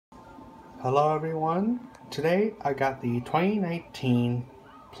Hello everyone. Today I got the 2019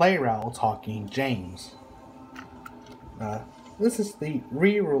 Plarail Talking James. This is the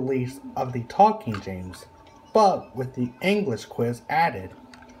re-release of the Talking James, but with the English quiz added.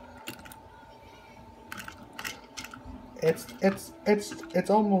 It's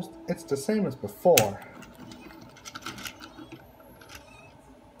the same as before,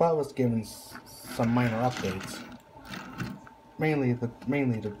 but was given some minor updates. Mainly the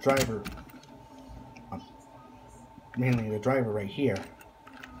driver right here.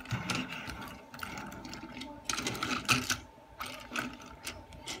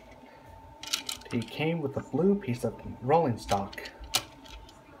 He came with a blue piece of rolling stock.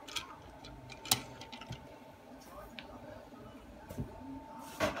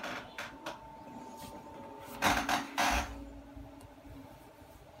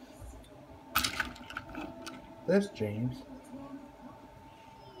 This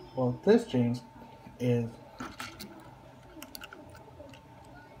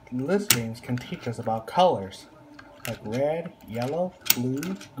James can teach us about colors, like red, yellow,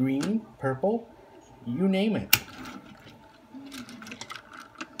 blue, green, purple, you name it.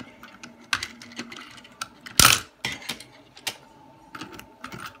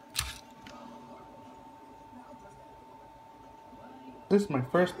 This is my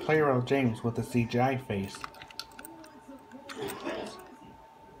first Plarail James with a CGI face.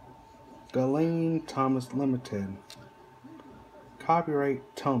 Galen Thomas Limited. Copyright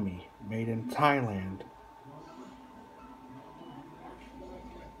Tommy, made in Thailand.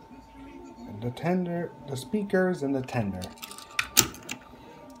 The speakers and the tender.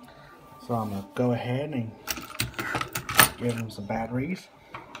 So I'm gonna go ahead and give them some batteries.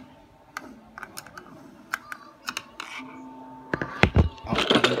 I'm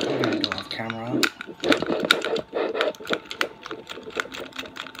gonna go off camera.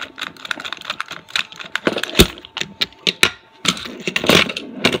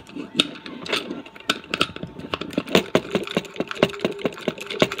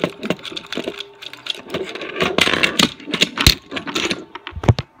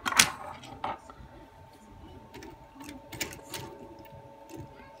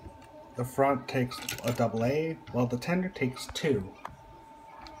 The front takes a AA, while the tender takes 2.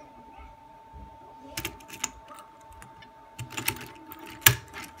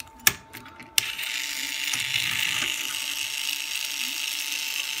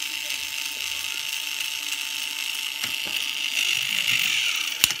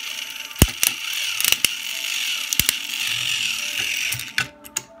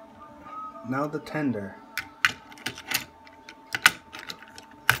 Now the tender.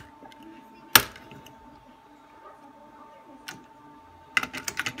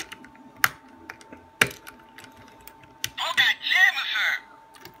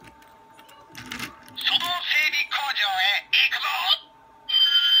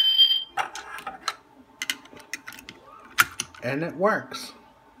 And it works.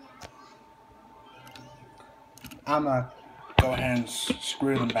 I'm gonna go ahead and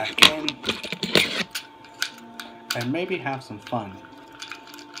screw them back in and maybe have some fun.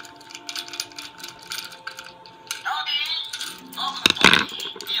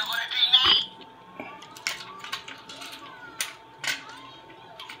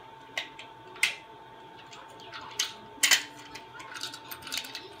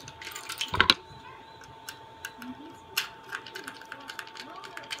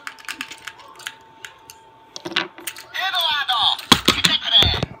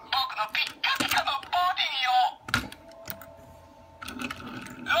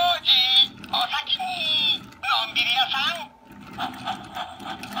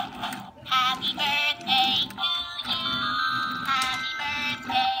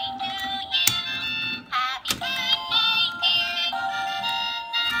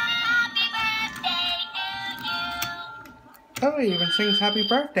 Oh, it even sings happy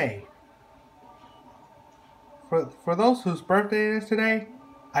birthday. For those whose birthday it is today,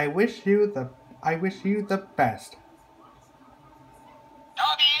 I wish you the best.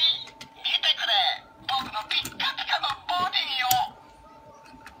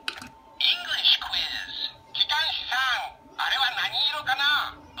 English quiz. Kitan-san, あれは何色か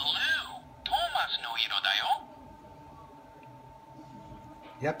な? Blue. Thomas no 色だよ.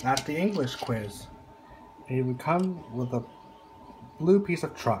 Yep, that's the English quiz. It would come with a blue piece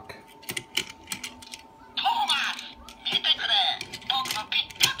of truck. Thomas, 見てくれ. 僕のピッ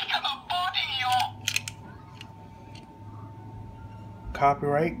カピカのボディよ.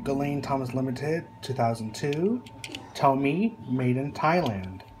 Copyright Galen Thomas Limited, 2002. Tommy, made in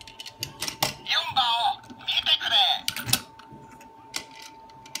Thailand. 4番を見てくれ.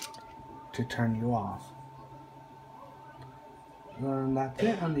 to turn you off. And that's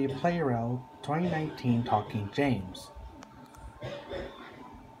it on the Plarail 2019 Talking James.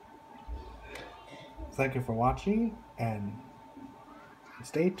 Thank you for watching, and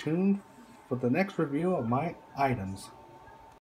stay tuned for the next review of my items.